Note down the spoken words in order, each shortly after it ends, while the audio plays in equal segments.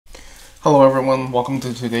Hello everyone, welcome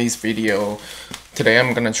to today's video. Today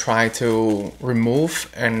I'm gonna try to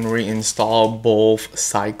remove and reinstall both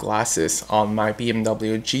side glasses on my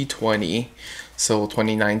BMW G20, so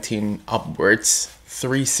 2019 upwards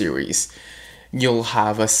 3 series. You'll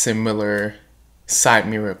have a similar side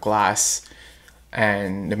mirror glass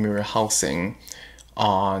and the mirror housing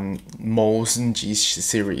on most G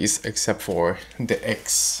series except for the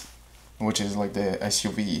X, which is like the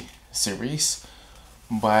SUV series.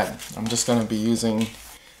 But I'm just gonna be using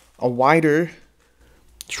a wider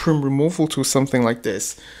trim removal tool, something like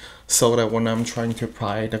this, so that when I'm trying to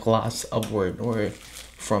pry the glass upward or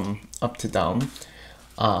from up to down,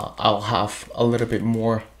 I'll have a little bit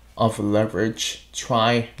more of leverage.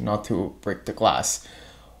 Try not to break the glass.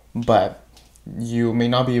 But you may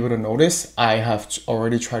not be able to notice, I have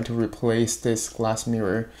already tried to replace this glass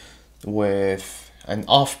mirror with an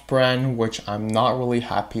off-brand, which I'm not really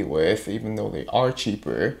happy with, even though they are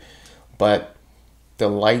cheaper. But the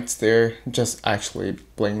lights there just actually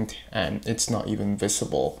blinked and it's not even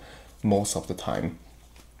visible most of the time.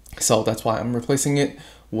 So that's why I'm replacing it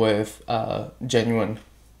with a genuine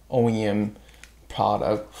OEM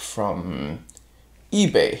product from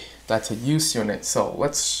eBay. That's a used unit. So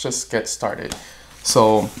let's just get started.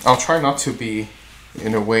 So I'll try not to be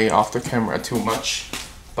in the way off the camera too much,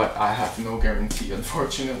 but I have no guarantee,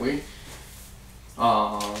 unfortunately.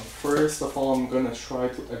 First of all, I'm gonna try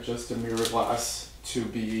to adjust the mirror glass to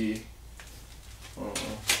be, let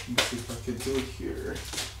me see if I can do it here,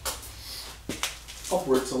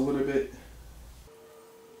 upwards a little bit.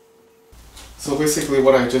 So basically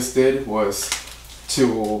what I just did was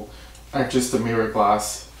to adjust the mirror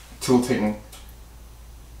glass tilting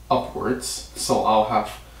upwards, so I'll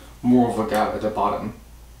have more of a gap at the bottom.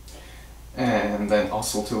 And then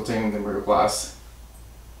also tilting the mirror glass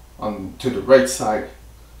on to the right side,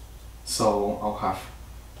 so I'll have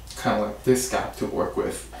kind of like this gap to work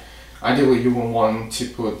with. Ideally you will want to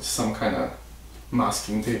put some kind of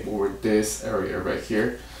masking tape over this area right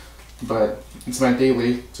here, but it's my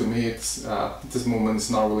daily. To me, it's this movement is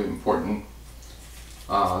not really important.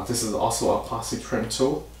 This is also a plastic trim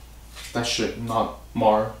tool that should not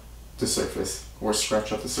mar the surface or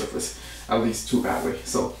scratch up the surface at least too badly.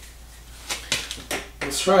 So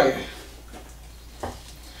let's try it.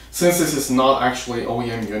 Since this is not actually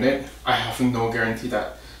OEM unit, I have no guarantee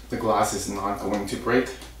that the glass is not going to break.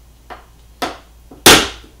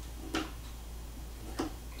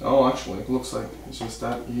 Oh, actually, it looks like it's just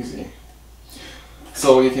that easy.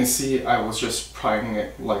 So you can see I was just prying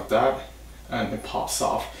it like that and it pops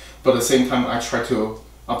off. But at the same time, I try to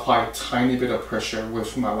apply a tiny bit of pressure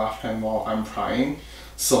with my left hand while I'm prying,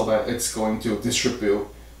 so that it's going to distribute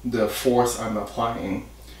the force I'm applying.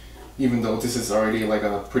 Even though this is already like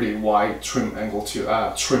a pretty wide trim angle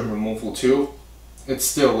to trim removal tool, it's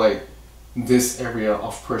still like this area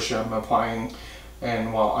of pressure I'm applying,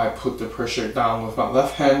 and while I put the pressure down with my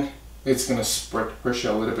left hand, it's gonna spread the pressure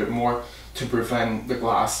a little bit more to prevent the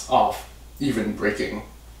glass off even breaking.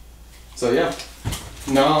 So yeah,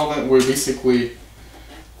 now that we're basically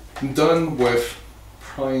done with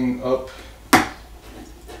prying up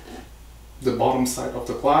the bottom side of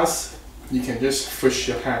the glass, you can just push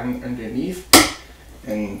your hand underneath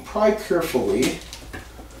and pry carefully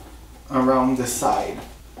around the side.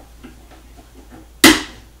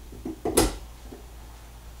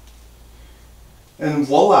 And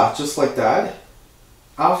voila, just like that.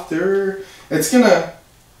 After, it's gonna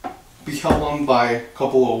be held on by a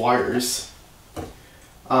couple of wires.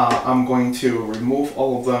 I'm going to remove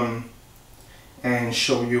all of them and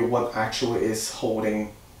show you what actually is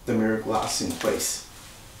holding the mirror glass in place.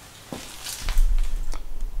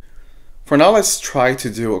 For now, let's try to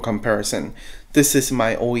do a comparison. This is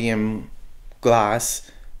my OEM glass,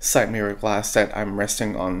 side mirror glass that I'm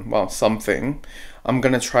resting on, well, something. I'm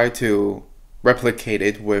gonna try to replicate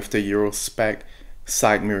it with the Euro spec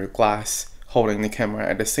side mirror glass holding the camera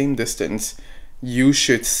at the same distance. You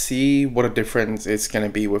should see what a difference it's gonna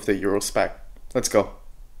be with the Euro spec. Let's go.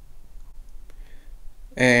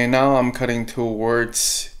 And now I'm cutting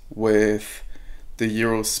towards with the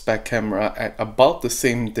Euro spec camera at about the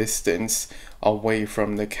same distance away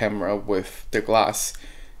from the camera with the glass.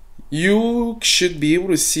 You should be able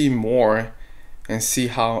to see more and see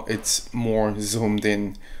how it's more zoomed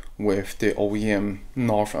in with the OEM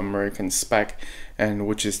North American spec, and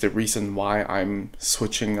which is the reason why I'm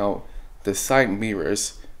switching out the side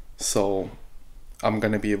mirrors, so I'm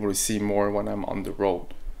gonna be able to see more when I'm on the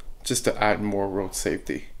road, just to add more road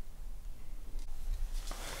safety.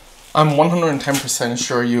 I'm 110%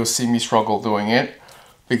 sure you'll see me struggle doing it,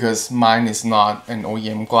 because mine is not an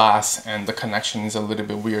OEM glass and the connection is a little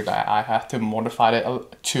bit weird. I have to modify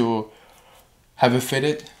it to have it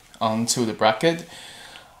fitted onto the bracket.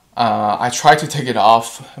 I tried to take it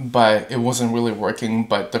off, but it wasn't really working,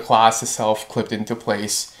 but the glass itself clipped into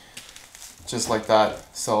place just like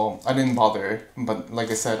that, so I didn't bother. But like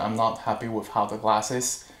I said, I'm not happy with how the glass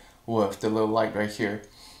is with the little light right here.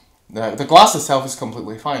 The glass itself is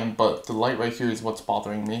completely fine, but the light right here is what's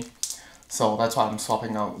bothering me. So that's why I'm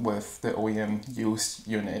swapping out with the OEM used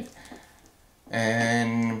unit.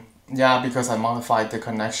 And yeah, because I modified the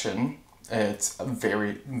connection, it's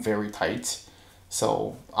very, very tight.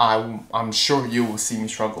 So I'm sure you will see me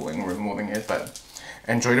struggling removing it, but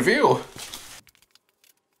enjoy the view!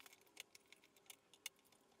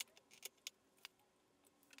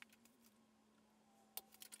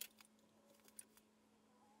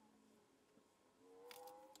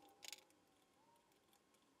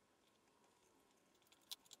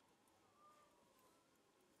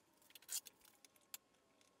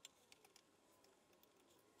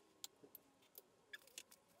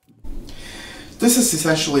 This is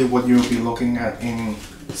essentially what you'll be looking at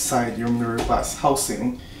inside your mirror glass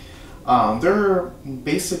housing. They're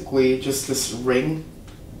basically just this ring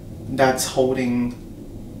that's holding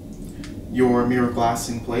your mirror glass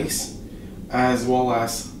in place, as well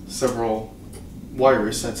as several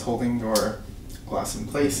wires that's holding your glass in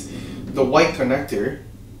place. The white connector,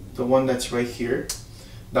 the one that's right here,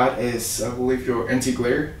 that is, I believe, your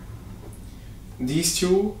anti-glare. These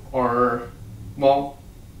two are, well,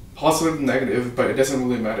 positive and negative, but it doesn't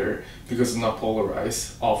really matter because it's not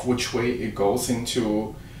polarized of which way it goes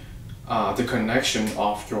into the connection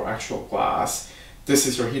of your actual glass. This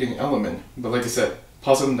is your heating element, but like I said,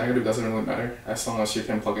 positive and negative doesn't really matter as long as you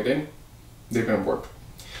can plug it in, they're gonna work.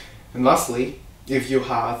 And lastly, if you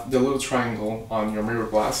have the little triangle on your mirror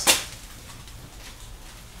glass,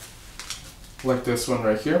 like this one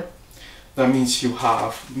right here, that means you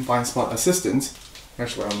have blind spot assistance.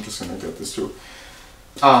 Actually, I'm just gonna get this too.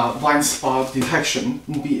 Blind spot detection,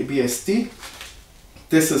 BSD.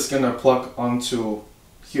 This is gonna plug onto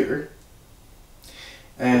here,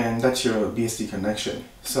 and that's your BSD connection.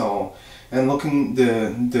 So, and looking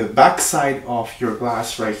the back side of your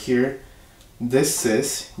glass right here, this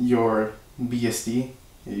is your BSD.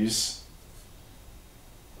 You just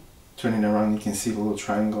turn it around, you can see the little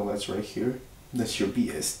triangle that's right here. That's your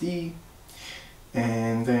BSD,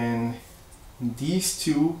 and then these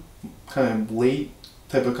two kind of blade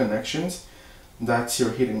type of connections, that's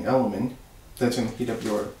your heating element that's going to heat up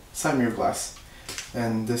your side mirror glass.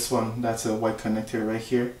 And this one, that's a white connector right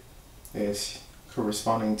here, is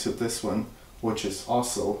corresponding to this one, which is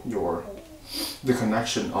also the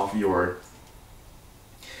connection of your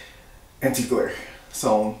anti-glare.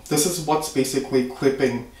 So this is what's basically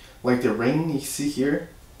clipping, like the ring you see here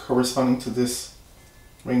corresponding to this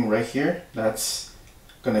ring right here, that's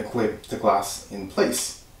gonna clip the glass in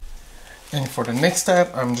place. And for the next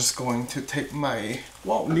step, I'm just going to take my,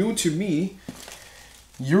 well, new to me,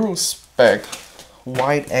 Eurospec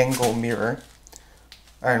wide angle mirror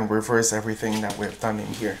and reverse everything that we've done in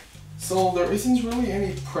here. So there isn't really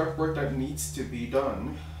any prep work that needs to be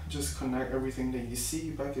done. Just connect everything that you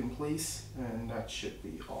see back in place, and that should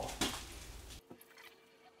be all.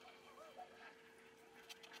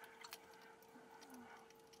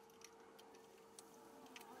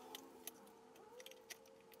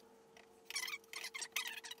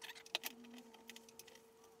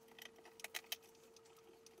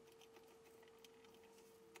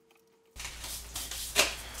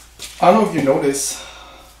 I don't know if you notice,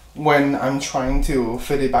 when I'm trying to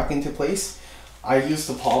fit it back into place, I use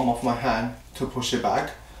the palm of my hand to push it back.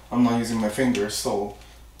 I'm not using my fingers, so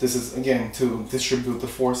this is again to distribute the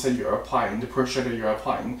force that you're applying, the pressure that you're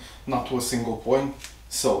applying, not to a single point,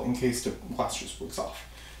 so in case the glass just breaks off.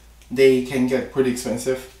 They can get pretty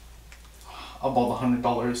expensive, about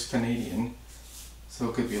 $100 Canadian, so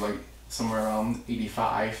it could be like somewhere around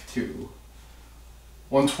 85 to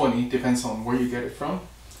 120, depends on where you get it from.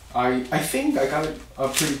 I think I got a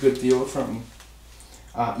pretty good deal from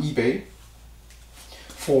eBay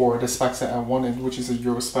for the specs that I wanted, which is a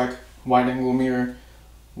Eurospec wide angle mirror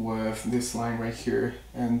with this line right here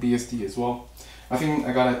and BSD as well. I think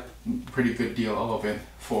I got a pretty good deal out of it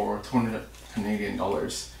for 200 Canadian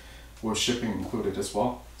dollars with shipping included as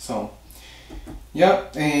well. So yeah,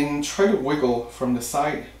 and try to wiggle from the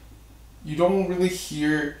side. You don't really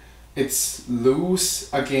hear it's loose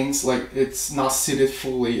against, like it's not seated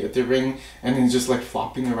fully at the ring and it's just like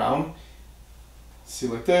flopping around. See,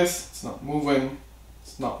 like this, it's not moving,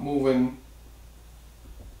 it's not moving.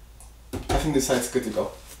 I think this side's good to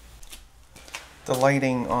go. The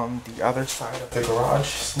lighting on the other side of the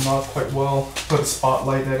garage is not quite well. Put a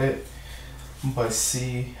spotlight at it, but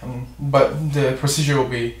see, but the procedure will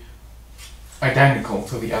be identical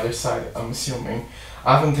to the other side, I'm assuming.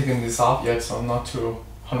 I haven't taken this off yet, so I'm not too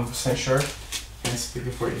 100% sure. Can't speak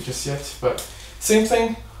it for you just yet, but same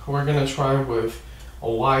thing. We're gonna try with a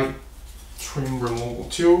white trim removal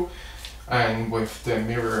tool, and with the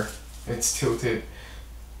mirror, it's tilted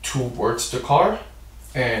towards the car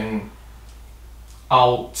and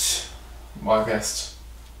out, well, I guess,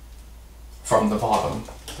 from the bottom.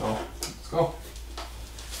 So let's go.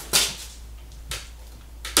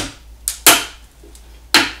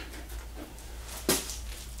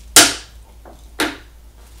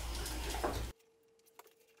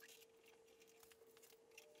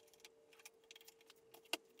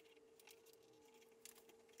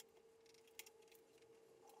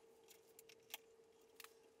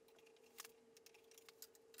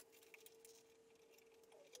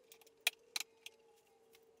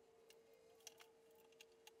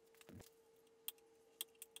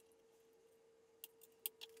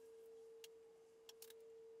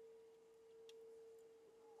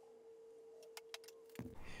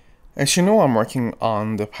 As you know, I'm working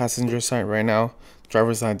on the passenger side right now.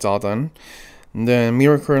 Driver's side's all done. The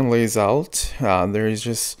mirror currently is out. There is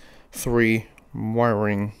just 3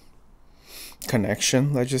 wiring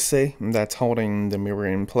connection, let's just say, that's holding the mirror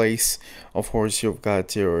in place. Of course, you've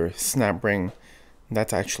got your snap ring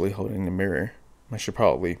that's actually holding the mirror. I should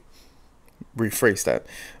probably rephrase that.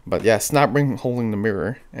 But yeah, snap ring holding the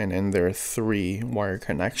mirror, and then there are 3 wire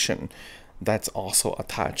connection that's also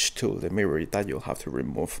attached to the mirror that you'll have to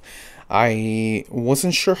remove. I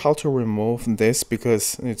wasn't sure how to remove this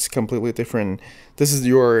because it's completely different. This is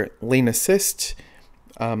your lane assist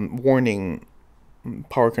warning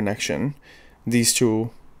power connection. These 2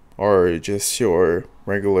 are just your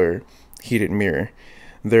regular heated mirror.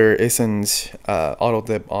 There isn't auto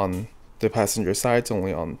dip on the passenger side, it's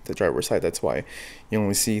only on the driver's side. That's why you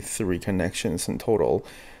only see 3 connections in total.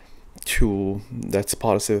 2 that's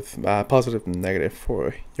positive and negative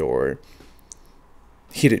for your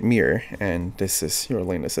heated mirror, and this is your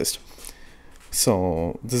lane assist.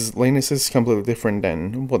 So this lane assist is completely different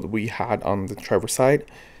than what we had on the driver's side.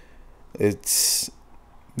 It's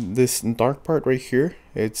this dark part right here.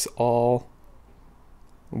 It's all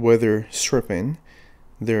weather stripping.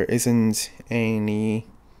 There isn't any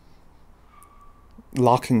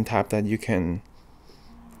locking tab that you can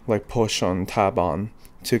like push on tab on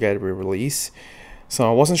to get a release. So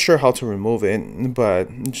I wasn't sure how to remove it,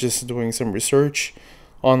 but just doing some research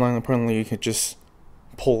online, apparently you could just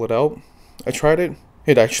pull it out. I tried it,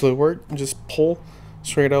 it actually worked. Just pull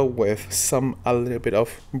straight out with a little bit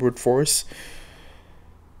of brute force.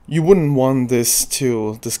 You wouldn't want this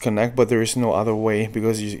to disconnect, but there is no other way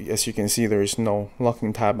because as you can see, there is no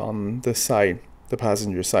locking tab on this side, the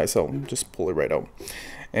passenger side. So just pull it right out,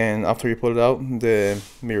 and after you pull it out, the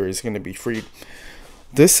mirror is going to be freed.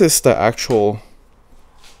 This is the actual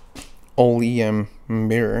OEM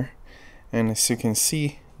mirror, and as you can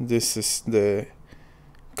see, this is the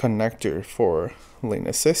connector for lane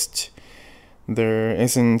assist. There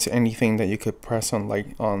isn't anything that you could press on like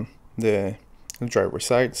on the driver's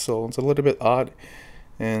side, so it's a little bit odd.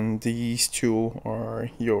 And these 2 are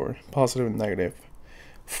your positive and negative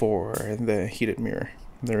for the heated mirror.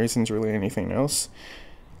 There isn't really anything else.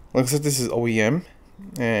 Like I said, this is OEM,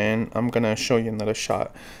 and I'm gonna show you another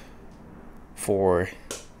shot for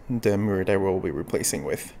the mirror that we'll be replacing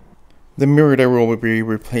with. The mirror that we'll be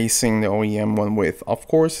replacing the OEM one with, of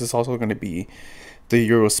course, is also going to be the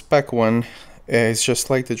Euro spec one. It's just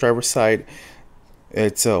like the driver's side.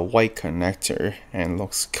 It's a white connector and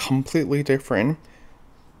looks completely different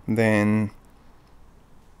than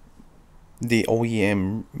the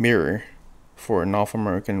OEM mirror for North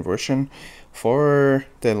American version. For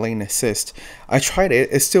the lane assist, I tried it,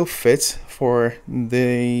 it still fits for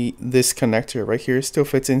this connector right here, still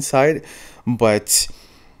fits inside, but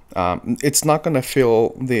it's not gonna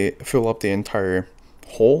fill up the entire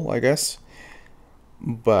hole, I guess.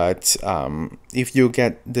 But if you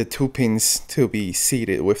get the 2 pins to be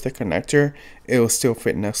seated with the connector, it will still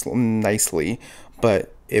fit nicely.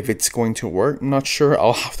 But if it's going to work, I'm not sure.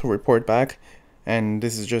 I'll have to report back. And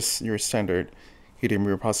this is just your standard heated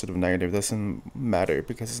mirror, positive, negative. Doesn't matter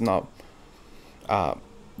because it's not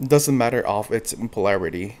doesn't matter of its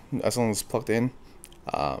polarity. As long as it's plugged in,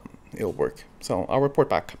 it'll work. So I'll report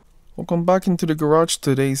back. Welcome back into the garage.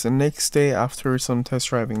 Today's the next day after some test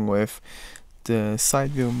driving with the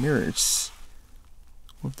side view mirrors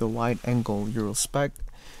with the wide angle Euro spec.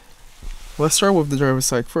 Let's start with the driver's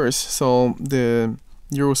side first. So the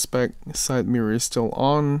Euro spec side mirror is still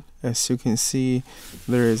on. As you can see,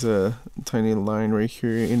 there is a tiny line right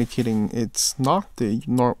here indicating it's not the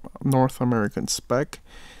North American spec.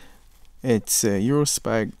 It's a Euro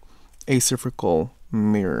spec asymmetrical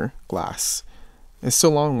mirror glass. It's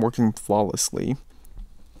still on working flawlessly.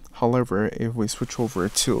 However, if we switch over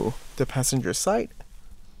to the passenger side,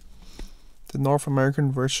 the North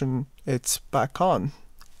American version, it's back on.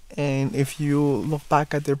 And if you look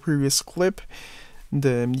back at the previous clip,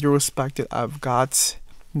 the Euro spec that I've got,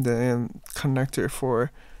 the connector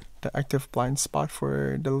for the active blind spot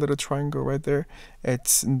for the little triangle right there,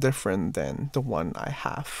 it's different than the one I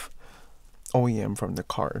have OEM from the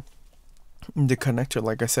car. The connector,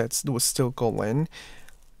 like I said, will still go in.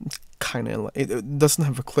 Kind of, it doesn't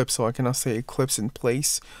have a clip, so I cannot say it clips in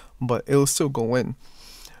place, but it'll still go in.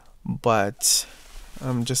 But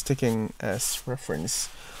I'm just taking as reference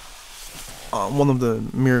one of the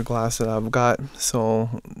mirror glass that I've got.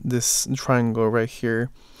 So this triangle right here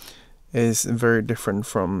is very different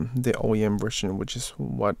from the OEM version, which is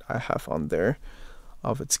what I have on there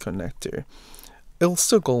of its connector. It'll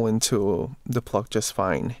still go into the plug just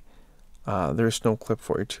fine. There's no clip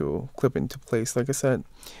for it to clip into place, like I said,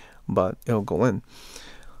 but it'll go in.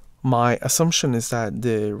 My assumption is that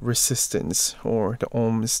the resistance or the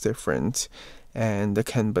ohm is different, and the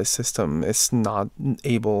CAN bus system is not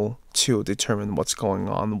able to determine what's going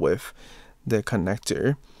on with the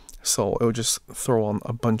connector, so it'll just throw on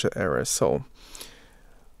a bunch of errors. So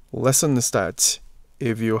lesson is that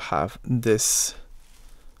if you have this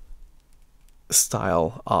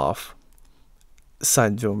style of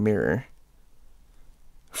side view mirror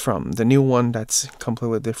from the new one, that's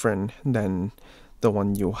completely different than the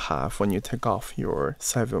one you have when you take off your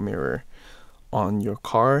side view mirror on your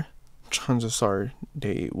car. Chances are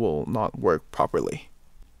they will not work properly.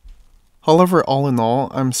 However, all in all,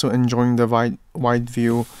 I'm still enjoying the wide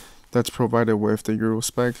view that's provided with the Euro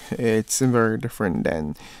spec. It's very different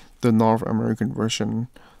than the North American version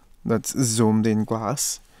that's zoomed in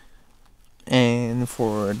glass. And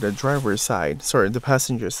for the driver's side, sorry, the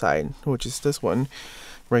passenger side, which is this one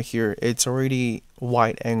right here, it's already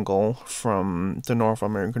wide angle from the North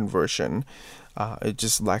American version. It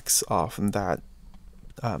just lacks off that,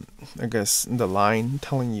 I guess, the line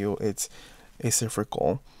telling you it's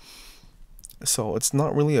asymmetrical. So it's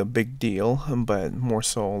not really a big deal, but more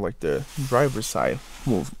so like the driver's side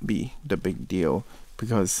will be the big deal,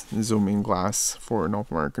 because zooming glass for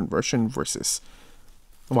North American version versus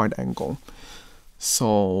wide angle.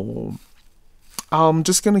 So I'm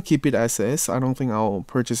just gonna keep it as is. I don't think I'll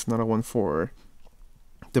purchase another one for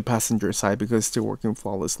the passenger side because it's still working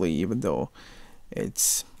flawlessly, even though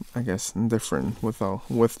it's, I guess, different without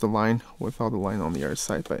the line on the other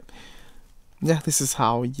side. But yeah, this is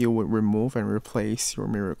how you would remove and replace your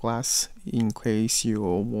mirror glass in case you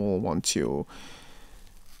will want to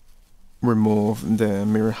remove the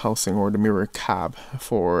mirror housing or the mirror cap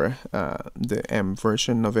for the M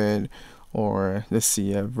version of it, or the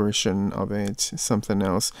CF version of it, something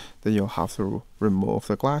else that you'll have to remove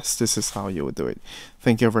the glass. This is how you would do it.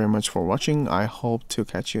 Thank you very much for watching. I hope to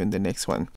catch you in the next one.